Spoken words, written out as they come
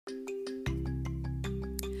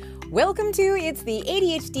Welcome to It's the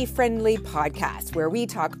ADHD Friendly Podcast, where we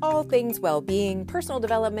talk all things well-being, personal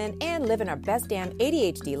development, and living our best damn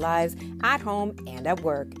ADHD lives at home and at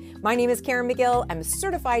work. My name is Karen McGill. I'm a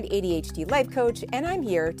certified ADHD life coach, and I'm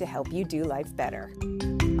here to help you do life better.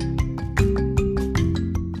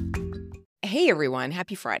 Hey everyone,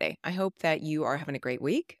 happy Friday. I hope that you are having a great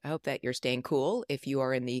week. I hope that you're staying cool if you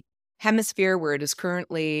are in the hemisphere where it is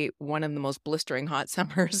currently one of the most blistering hot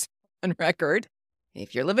summers on record.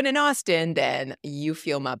 If you're living in Austin, then you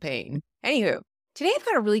feel my pain. Anywho, today I've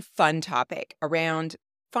got a really fun topic around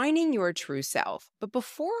finding your true self. But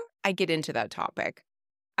before I get into that topic,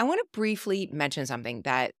 I want to briefly mention something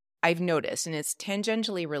that I've noticed, and it's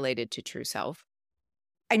tangentially related to true self.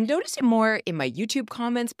 I notice it more in my YouTube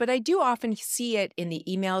comments, but I do often see it in the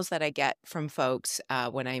emails that I get from folks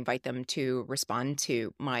when I invite them to respond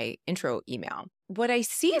to my intro email. What I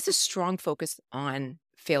see is a strong focus on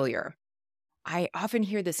failure. I often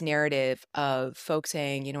hear this narrative of folks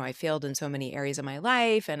saying, I failed in so many areas of my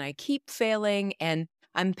life and I keep failing and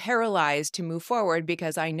I'm paralyzed to move forward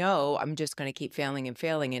because I know I'm just going to keep failing and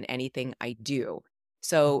failing in anything I do.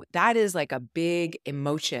 So that is like a big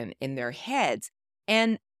emotion in their heads.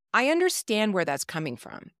 And I understand where that's coming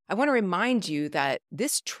from. I want to remind you that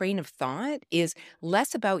this train of thought is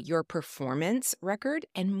less about your performance record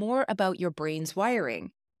and more about your brain's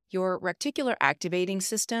wiring. Your reticular activating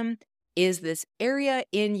system is this area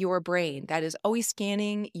in your brain that is always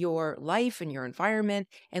scanning your life and your environment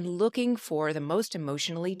and looking for the most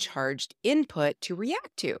emotionally charged input to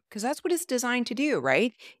react to, because that's what it's designed to do,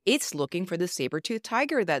 right? It's looking for the saber-toothed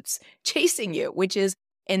tiger that's chasing you, which is,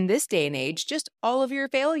 in this day and age, just all of your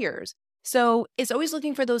failures. So it's always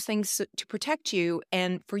looking for those things to protect you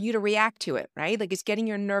and for you to react to it, right? Like it's getting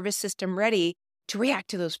your nervous system ready to react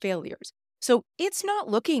to those failures. So it's not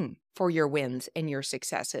looking for your wins and your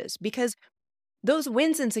successes because those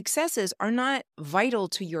wins and successes are not vital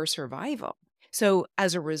to your survival. So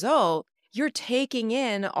as a result, you're taking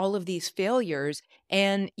in all of these failures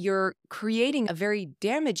and you're creating a very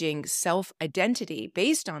damaging self-identity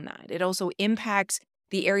based on that. It also impacts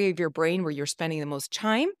the area of your brain where you're spending the most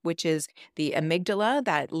time, which is the amygdala,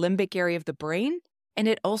 that limbic area of the brain. And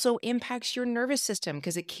it also impacts your nervous system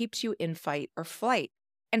because it keeps you in fight or flight.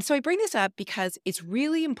 And so I bring this up because it's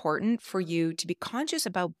really important for you to be conscious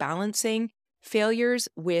about balancing failures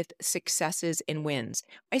with successes and wins.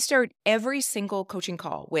 I start every single coaching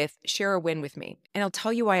call with share a win with me. And I'll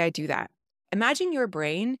tell you why I do that. Imagine your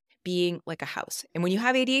brain being like a house. And when you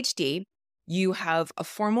have ADHD, you have a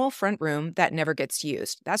formal front room that never gets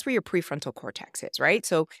used. That's where your prefrontal cortex is, right?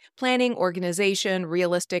 So planning, organization,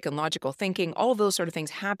 realistic and logical thinking, all of those sort of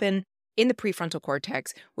things happen in the prefrontal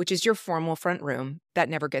cortex, which is your formal front room that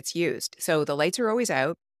never gets used. So the lights are always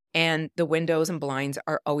out and the windows and blinds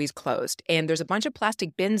are always closed. And there's a bunch of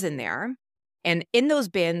plastic bins in there. And in those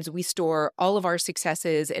bins, we store all of our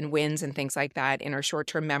successes and wins and things like that in our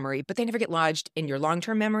short-term memory, but they never get lodged in your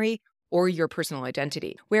long-term memory or your personal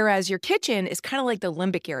identity. Whereas your kitchen is kind of like the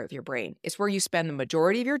limbic area of your brain. It's where you spend the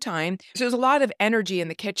majority of your time. So there's a lot of energy in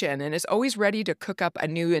the kitchen and it's always ready to cook up a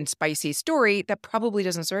new and spicy story that probably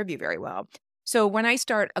doesn't serve you very well. So when I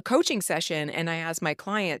start a coaching session and I ask my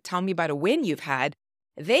client, tell me about a win you've had,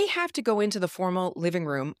 they have to go into the formal living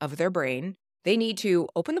room of their brain. They need to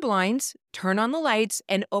open the blinds, turn on the lights,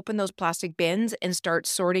 and open those plastic bins and start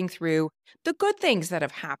sorting through the good things that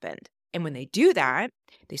have happened. And when they do that,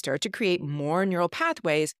 they start to create more neural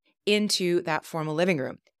pathways into that formal living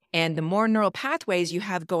room. And the more neural pathways you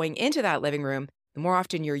have going into that living room, the more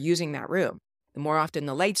often you're using that room. The more often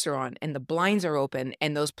the lights are on and the blinds are open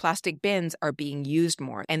and those plastic bins are being used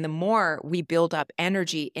more. And the more we build up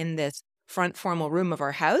energy in this front formal room of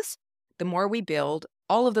our house, the more we build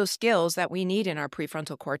all of those skills that we need in our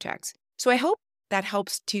prefrontal cortex. So I hope that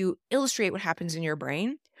helps to illustrate what happens in your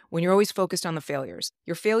brain when you're always focused on the failures.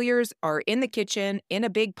 Your failures are in the kitchen, in a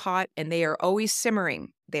big pot, and they are always simmering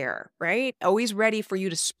there, right? Always ready for you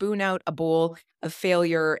to spoon out a bowl of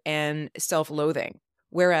failure and self-loathing.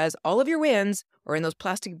 Whereas all of your wins are in those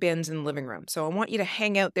plastic bins in the living room. So I want you to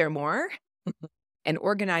hang out there more and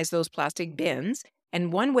organize those plastic bins.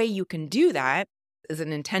 And one way you can do that is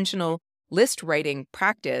an intentional list writing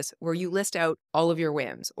practice where you list out all of your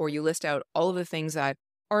wins or you list out all of the things that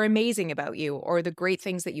are amazing about you or the great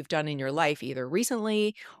things that you've done in your life, either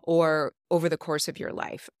recently or over the course of your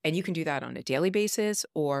life. And you can do that on a daily basis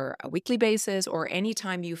or a weekly basis or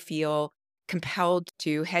anytime you feel compelled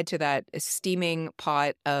to head to that steaming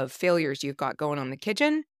pot of failures you've got going on in the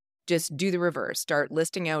kitchen. Just do the reverse. Start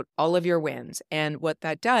listing out all of your wins. And what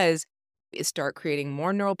that does is start creating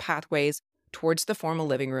more neural pathways towards the formal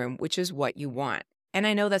living room, which is what you want. And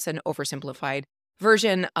I know that's an oversimplified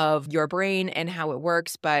version of your brain and how it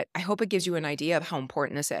works, but I hope it gives you an idea of how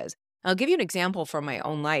important this is. I'll give you an example from my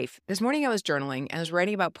own life. This morning I was journaling and I was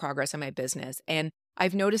writing about progress in my business. And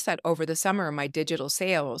I've noticed that over the summer, my digital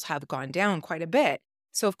sales have gone down quite a bit.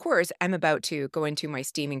 So, of course, I'm about to go into my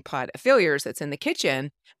steaming pot of failures that's in the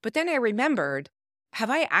kitchen. But then I remembered, have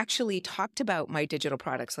I actually talked about my digital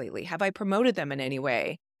products lately? Have I promoted them in any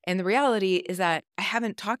way? And the reality is that I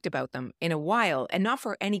haven't talked about them in a while, and not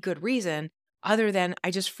for any good reason other than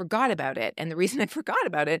I just forgot about it. And the reason I forgot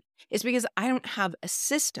about it is because I don't have a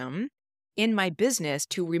system in my business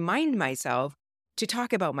to remind myself to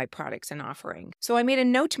talk about my products and offering. So I made a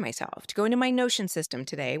note to myself to go into my Notion system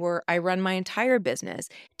today where I run my entire business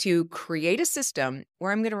to create a system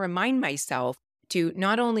where I'm going to remind myself to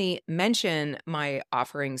not only mention my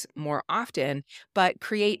offerings more often, but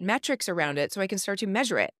create metrics around it so I can start to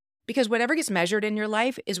measure it. Because whatever gets measured in your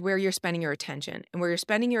life is where you're spending your attention. And where you're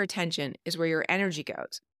spending your attention is where your energy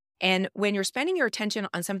goes. And when you're spending your attention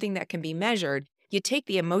on something that can be measured, you take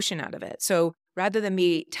the emotion out of it. So rather than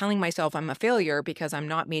me telling myself I'm a failure because I'm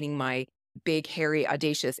not meeting my big, hairy,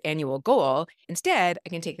 audacious annual goal, instead, I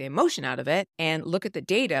can take the emotion out of it and look at the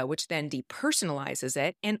data, which then depersonalizes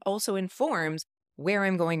it and also informs where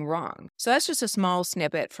I'm going wrong. So that's just a small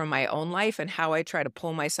snippet from my own life and how I try to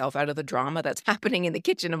pull myself out of the drama that's happening in the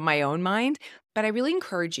kitchen of my own mind. But I really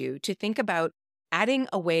encourage you to think about adding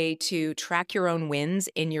a way to track your own wins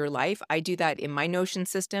in your life. I do that in my Notion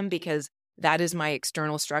system because that is my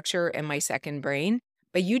external structure and my second brain.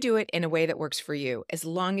 But you do it in a way that works for you. As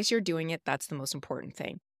long as you're doing it, that's the most important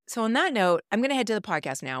thing. So on that note, I'm going to head to the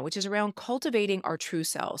podcast now, which is around cultivating our true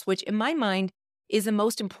selves, which in my mind is the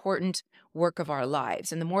most important work of our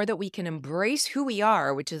lives. And the more that we can embrace who we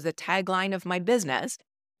are, which is the tagline of my business,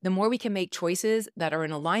 the more we can make choices that are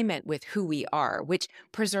in alignment with who we are, which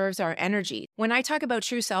preserves our energy. When I talk about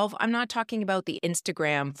true self, I'm not talking about the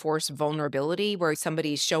Instagram forced vulnerability where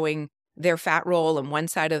somebody's showing their fat roll on one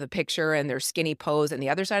side of the picture and their skinny pose on the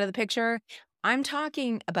other side of the picture. I'm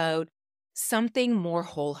talking about something more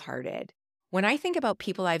wholehearted. When I think about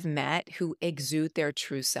people I've met who exude their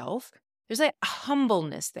true self, there's a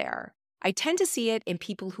humbleness there. I tend to see it in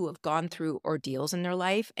people who have gone through ordeals in their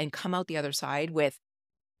life and come out the other side with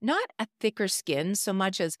not a thicker skin so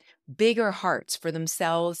much as bigger hearts for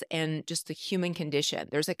themselves and just the human condition.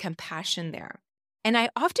 There's a compassion there. And I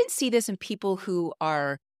often see this in people who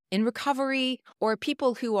are in recovery or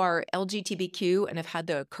people who are LGBTQ and have had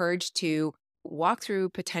the courage to walk through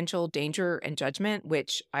potential danger and judgment,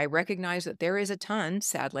 which I recognize that there is a ton,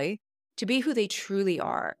 sadly, to be who they truly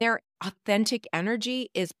are. Their authentic energy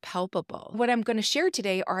is palpable. What I'm going to share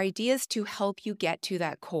today are ideas to help you get to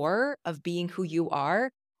that core of being who you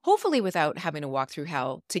are, hopefully without having to walk through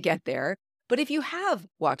hell to get there. But if you have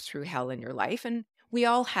walked through hell in your life, and we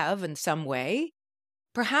all have in some way,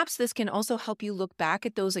 perhaps this can also help you look back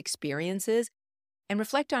at those experiences and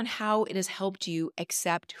reflect on how it has helped you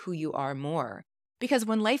accept who you are more. Because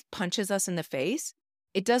when life punches us in the face,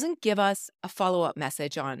 it doesn't give us a follow-up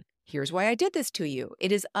message on, here's why I did this to you.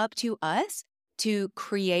 It is up to us to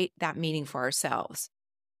create that meaning for ourselves.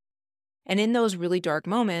 And in those really dark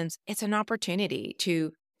moments, it's an opportunity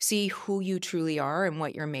to see who you truly are and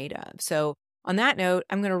what you're made of. So on that note,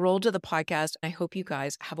 I'm going to roll to the podcast. I hope you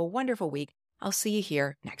guys have a wonderful week. I'll see you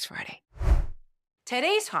here next Friday.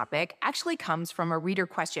 Today's topic actually comes from a reader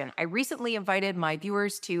question. I recently invited my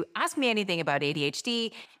viewers to ask me anything about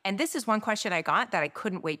ADHD, and this is one question I got that I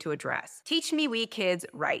couldn't wait to address. Teach Me We Kids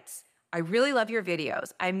writes, I really love your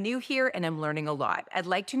videos. I'm new here and I'm learning a lot. I'd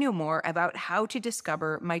like to know more about how to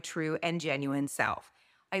discover my true and genuine self.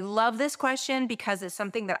 I love this question because it's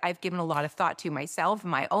something that I've given a lot of thought to myself in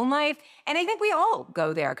my own life. And I think we all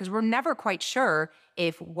go there because we're never quite sure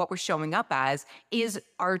if what we're showing up as is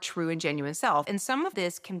our true and genuine self. And some of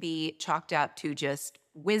this can be chalked up to just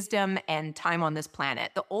wisdom and time on this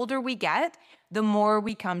planet. The older we get, the more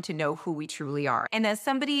we come to know who we truly are. And as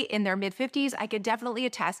somebody in their mid-50s, I could definitely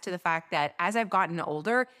attest to the fact that as I've gotten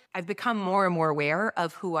older, I've become more and more aware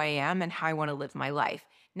of who I am and how I want to live my life.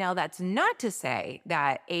 Now, that's not to say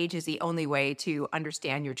that age is the only way to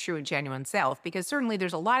understand your true and genuine self, because certainly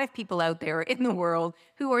there's a lot of people out there in the world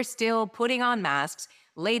who are still putting on masks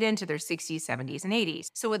late into their 60s, 70s, and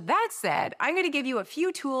 80s. So with that said, I'm going to give you a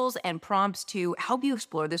few tools and prompts to help you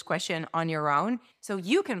explore this question on your own so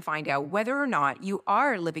you can find out whether or not you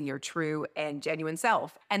are living your true and genuine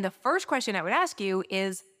self. And the first question I would ask you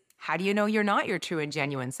is, how do you know you're not your true and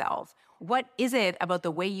genuine self? What is it about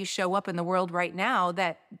the way you show up in the world right now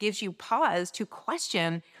that gives you pause to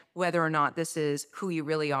question whether or not this is who you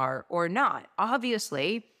really are or not?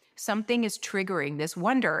 Obviously, something is triggering this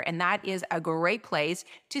wonder, and that is a great place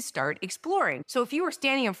to start exploring. So if you were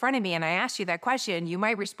standing in front of me and I asked you that question, you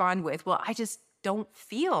might respond with, well, I just don't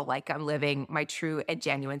feel like I'm living my true and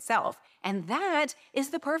genuine self. And that is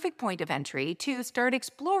the perfect point of entry to start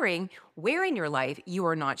exploring where in your life you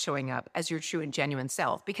are not showing up as your true and genuine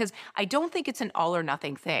self. Because I don't think it's an all or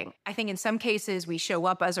nothing thing. I think in some cases we show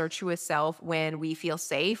up as our truest self when we feel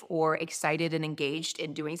safe or excited and engaged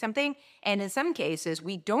in doing something. And in some cases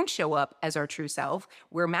we don't show up as our true self.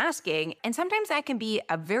 We're masking. And sometimes that can be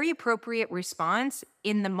a very appropriate response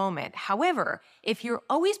in the moment. However, if you're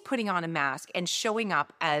always putting on a mask and showing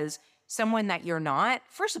up as someone that you're not,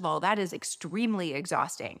 first of all, that is extremely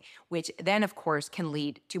exhausting, which then, of course, can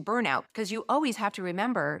lead to burnout because you always have to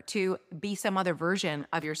remember to be some other version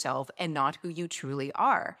of yourself and not who you truly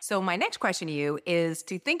are. So my next question to you is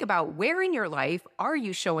to think about where in your life are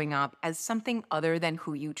you showing up as something other than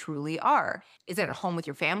who you truly are? Is it at home with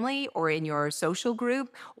your family or in your social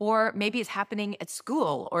group? Or maybe it's happening at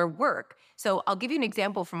school or work. So I'll give you an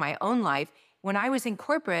example from my own life. When I was in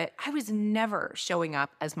corporate, I was never showing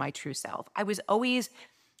up as my true self. I was always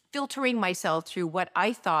filtering myself through what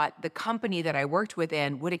I thought the company that I worked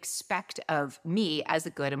within would expect of me as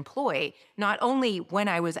a good employee, not only when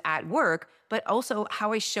I was at work, but also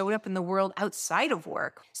how I showed up in the world outside of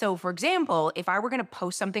work. So, for example, if I were going to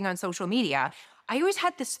post something on social media, I always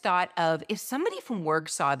had this thought of if somebody from work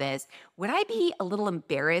saw this, would I be a little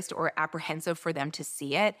embarrassed or apprehensive for them to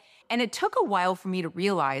see it? And it took a while for me to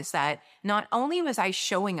realize that not only was I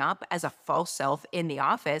showing up as a false self in the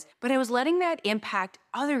office, but I was letting that impact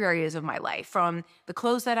other areas of my life, from the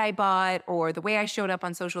clothes that I bought or the way I showed up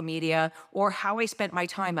on social media or how I spent my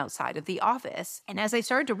time outside of the office. And as I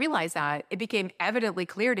started to realize that, it became evidently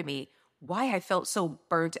clear to me why I felt so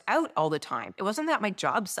burnt out all the time. It wasn't that my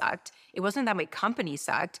job sucked. It wasn't that my company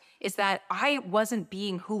sucked. It's that I wasn't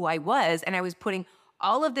being who I was, and I was putting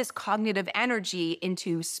all of this cognitive energy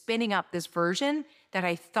into spinning up this version that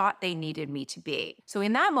I thought they needed me to be. So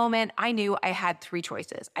in that moment, I knew I had three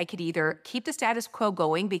choices. I could either keep the status quo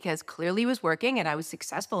going because clearly it was working and I was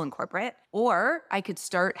successful in corporate, or I could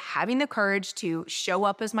start having the courage to show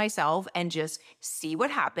up as myself and just see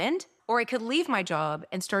what happened. Or I could leave my job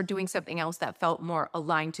and start doing something else that felt more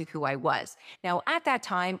aligned to who I was. Now, at that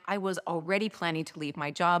time, I was already planning to leave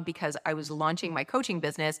my job because I was launching my coaching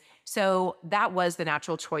business. So that was the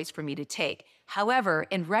natural choice for me to take. However,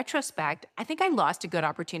 in retrospect, I think I lost a good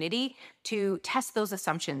opportunity to test those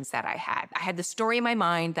assumptions that I had. I had the story in my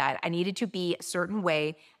mind that I needed to be a certain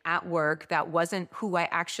way at work that wasn't who I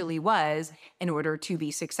actually was in order to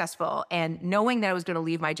be successful. And knowing that I was going to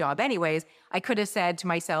leave my job anyways, I could have said to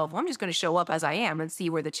myself, well, I'm just going to show up as I am and see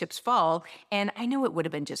where the chips fall. And I knew it would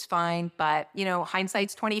have been just fine, but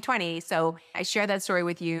hindsight's 2020. So I share that story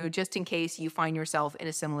with you just in case you find yourself in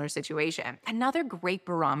a similar situation. Another great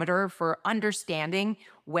barometer for understanding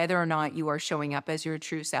whether or not you are showing up as your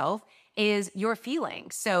true self is your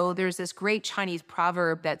feelings. So there's this great Chinese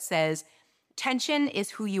proverb that says, tension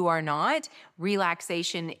is who you are not,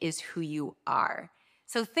 relaxation is who you are.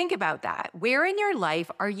 So think about that. Where in your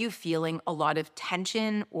life are you feeling a lot of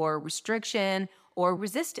tension or restriction or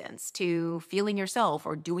resistance to feeling yourself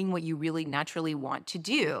or doing what you really naturally want to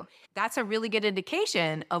do? That's a really good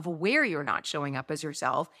indication of where you're not showing up as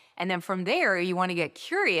yourself. And then from there, you want to get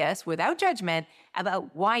curious without judgment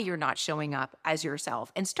about why you're not showing up as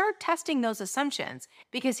yourself and start testing those assumptions.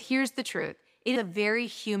 Because here's the truth. It is a very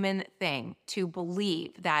human thing to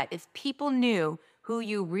believe that if people knew who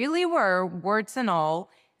you really were, warts and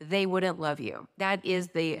all, they wouldn't love you. That is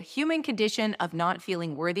the human condition of not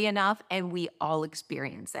feeling worthy enough, and we all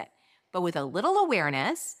experience it. But with a little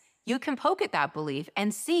awareness, you can poke at that belief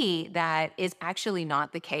and see that it's actually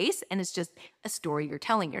not the case, and it's just a story you're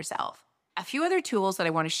telling yourself. A few other tools that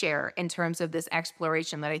I want to share in terms of this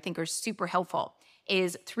exploration that I think are super helpful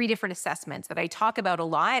is 3 different assessments that I talk about a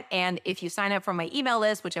lot. And if you sign up for my email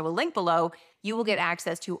list, which I will link below, you will get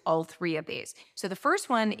access to all 3 of these. So the first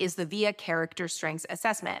one is the VIA Character Strengths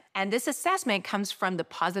Assessment. And this assessment comes from the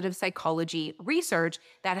positive psychology research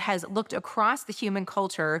that has looked across the human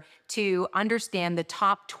culture to understand the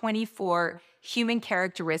top 24 human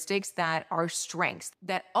characteristics that are strengths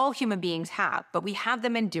that all human beings have, but we have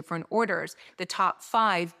them in different orders. The top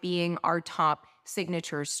 5 being our top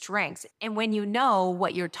signature strengths. And when you know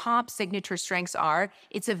what your top signature strengths are,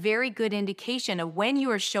 it's a very good indication of when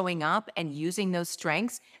you are showing up and using those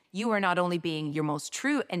strengths, you are not only being your most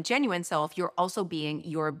true and genuine self, you're also being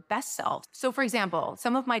your best self. So for example,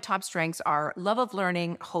 some of my top strengths are love of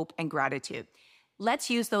learning, hope, and gratitude. Let's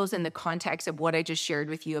use those in the context of what I just shared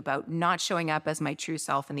with you about not showing up as my true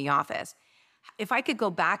self in the office. If I could go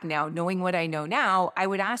back now, knowing what I know now, I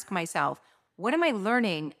would ask myself, what am I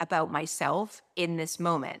learning about myself in this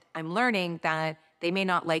moment? I'm learning that they may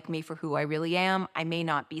not like me for who I really am. I may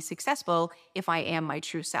not be successful if I am my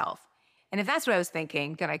true self. And if that's what I was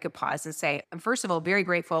thinking, then I could pause and say, I'm first of all very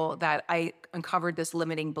grateful that I uncovered this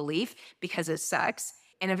limiting belief because it sucks.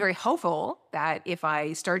 And I'm very hopeful that if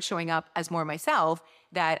I start showing up as more myself,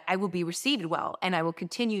 that I will be received well and I will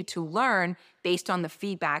continue to learn based on the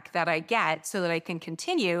feedback that I get so that I can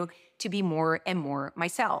continue to be more and more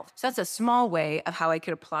myself. So that's a small way of how I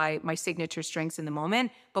could apply my signature strengths in the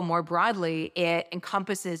moment. But more broadly, it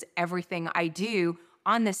encompasses everything I do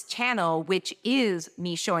on this channel, which is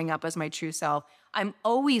me showing up as my true self. I'm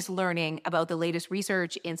always learning about the latest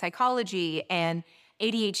research in psychology and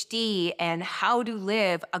ADHD and how to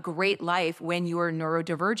live a great life when you are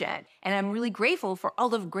neurodivergent. And I'm really grateful for all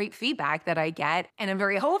the great feedback that I get. And I'm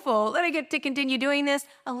very hopeful that I get to continue doing this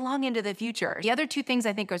long into the future. The other two things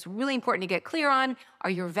I think is really important to get clear on are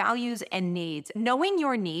your values and needs. Knowing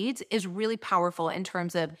your needs is really powerful in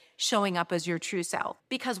terms of showing up as your true self.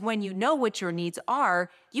 Because when you know what your needs are,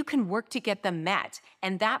 you can work to get them met.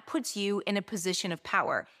 And that puts you in a position of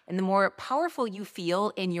power. And the more powerful you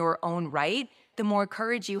feel in your own right, the more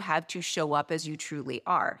courage you have to show up as you truly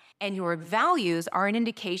are. And your values are an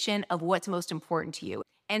indication of what's most important to you.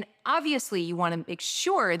 And obviously, you want to make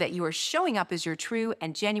sure that you are showing up as your true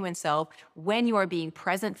and genuine self when you are being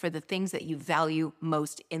present for the things that you value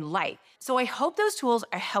most in life. So I hope those tools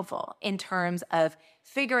are helpful in terms of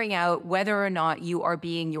figuring out whether or not you are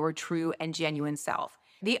being your true and genuine self.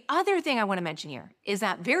 The other thing I want to mention here is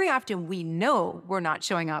that very often we know we're not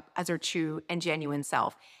showing up as our true and genuine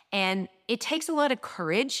self. And it takes a lot of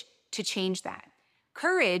courage to change that.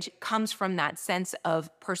 Courage comes from that sense of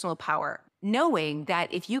personal power, knowing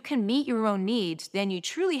that if you can meet your own needs, then you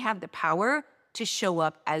truly have the power to show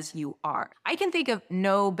up as you are. I can think of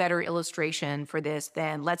no better illustration for this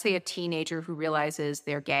than, let's say, a teenager who realizes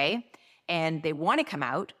they're gay and they want to come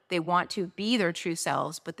out, they want to be their true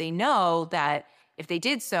selves, but they know that if they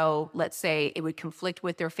did so, let's say it would conflict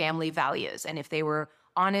with their family values. And if they were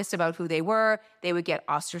honest about who they were, they would get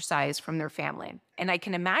ostracized from their family. And I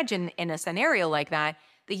can imagine in a scenario like that,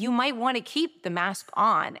 that you might want to keep the mask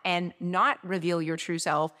on and not reveal your true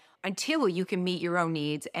self until you can meet your own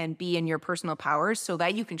needs and be in your personal powers so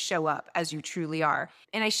that you can show up as you truly are.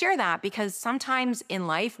 And I share that because sometimes in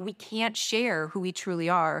life, we can't share who we truly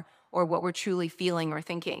are or what we're truly feeling or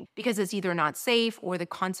thinking because it's either not safe or the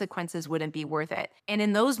consequences wouldn't be worth it. And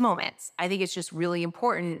in those moments, I think it's just really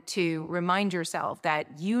important to remind yourself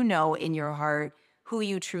that you know in your heart who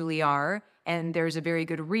you truly are. And there's a very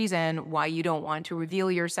good reason why you don't want to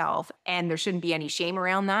reveal yourself. And there shouldn't be any shame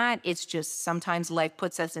around that. It's just sometimes life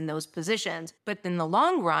puts us in those positions. But in the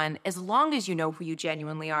long run, as long as you know who you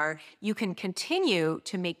genuinely are, you can continue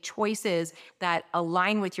to make choices that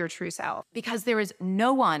align with your true self. Because there is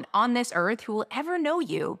no one on this earth who will ever know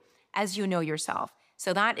you as you know yourself.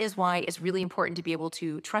 So that is why it's really important to be able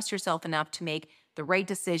to trust yourself enough to make the right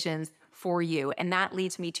decisions for you. And that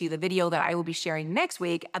leads me to the video that I will be sharing next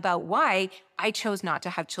week about why I chose not to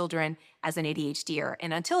have children as an ADHDer.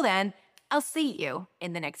 And until then, I'll see you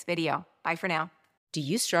in the next video. Bye for now. Do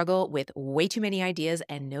you struggle with way too many ideas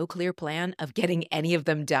and no clear plan of getting any of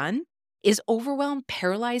them done? Is overwhelm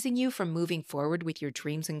paralyzing you from moving forward with your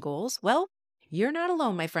dreams and goals? Well, you're not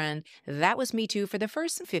alone, my friend. That was me too for the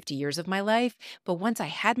first 50 years of my life. But once I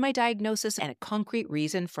had my diagnosis and a concrete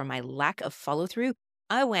reason for my lack of follow-through,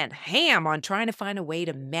 I went ham on trying to find a way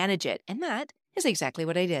to manage it. And that is exactly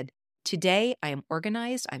what I did. Today, I am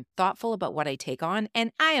organized, I'm thoughtful about what I take on,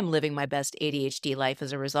 and I am living my best ADHD life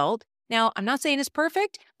as a result. Now, I'm not saying it's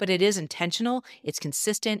perfect, but it is intentional, it's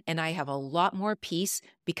consistent, and I have a lot more peace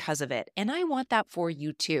because of it. And I want that for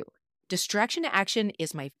you too. Distraction to Action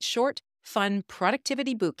is my short, fun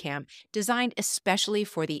productivity bootcamp designed especially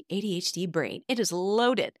for the ADHD brain. It is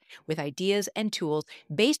loaded with ideas and tools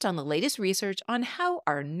based on the latest research on how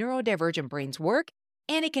our neurodivergent brains work,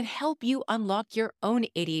 and it can help you unlock your own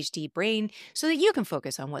ADHD brain so that you can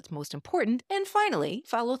focus on what's most important and finally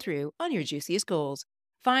follow through on your juiciest goals.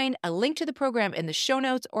 Find a link to the program in the show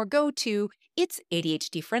notes or go to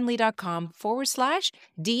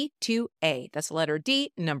itsadhdfriendly.com/D2A. That's the letter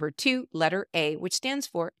D, number 2, letter A, which stands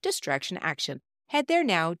for Distraction Action. Head there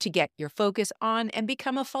now to get your focus on and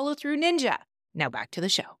become a follow-through ninja. Now back to the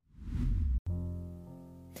show.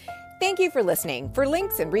 Thank you for listening. For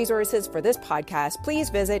links and resources for this podcast, please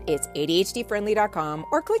visit itsadhdfriendly.com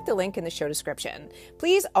or click the link in the show description.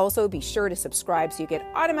 Please also be sure to subscribe so you get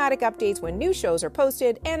automatic updates when new shows are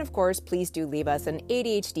posted. And of course, please do leave us an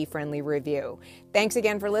ADHD-friendly review. Thanks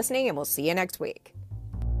again for listening, and we'll see you next week.